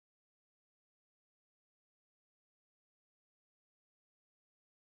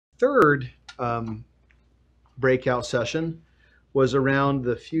third breakout session was around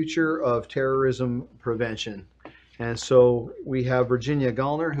the future of terrorism prevention. And so we have Virginia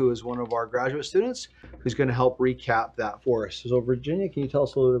Gallner, who is one of our graduate students, who's going to help recap that for us. So Virginia, can you tell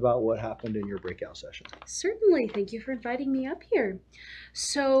us a little bit about what happened in your breakout session? Certainly. Thank you for inviting me up here.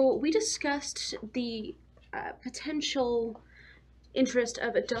 So we discussed the potential interest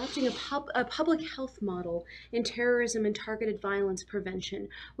of adopting a public health model in terrorism and targeted violence prevention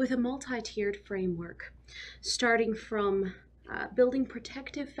with a multi-tiered framework, starting from building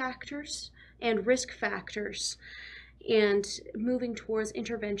protective factors and risk factors, and moving towards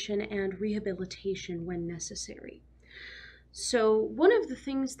intervention and rehabilitation when necessary. So one of the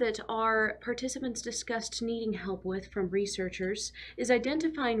things that our participants discussed needing help with from researchers is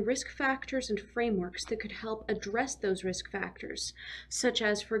identifying risk factors and frameworks that could help address those risk factors, such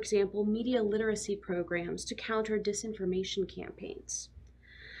as, for example, media literacy programs to counter disinformation campaigns.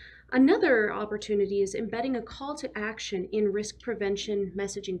 Another opportunity is embedding a call to action in risk prevention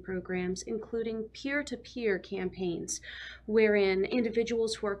messaging programs, including peer-to-peer campaigns, wherein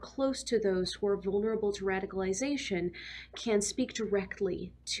individuals who are close to those who are vulnerable to radicalization can speak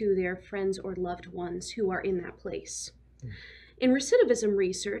directly to their friends or loved ones who are in that place. In recidivism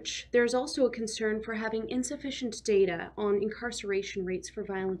research, there's also a concern for having insufficient data on incarceration rates for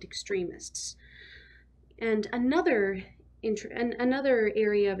violent extremists. And another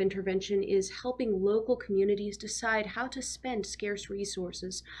area of intervention is helping local communities decide how to spend scarce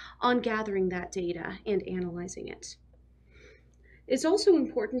resources on gathering that data and analyzing it. It's also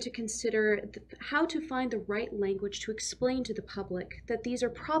important to consider how to find the right language to explain to the public that these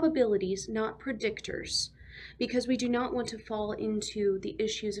are probabilities, not predictors, because we do not want to fall into the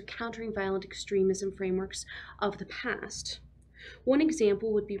issues of countering violent extremism frameworks of the past. One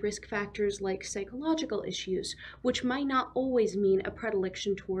example would be risk factors like psychological issues, which might not always mean a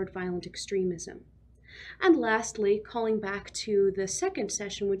predilection toward violent extremism. And lastly, calling back to the second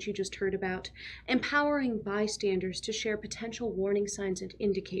session, which you just heard about, empowering bystanders to share potential warning signs and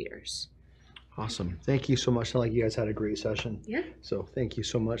indicators. Awesome. Thank you so much. Sounds like you guys had a great session. Yeah. So thank you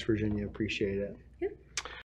so much, Virginia. Appreciate it. Yeah.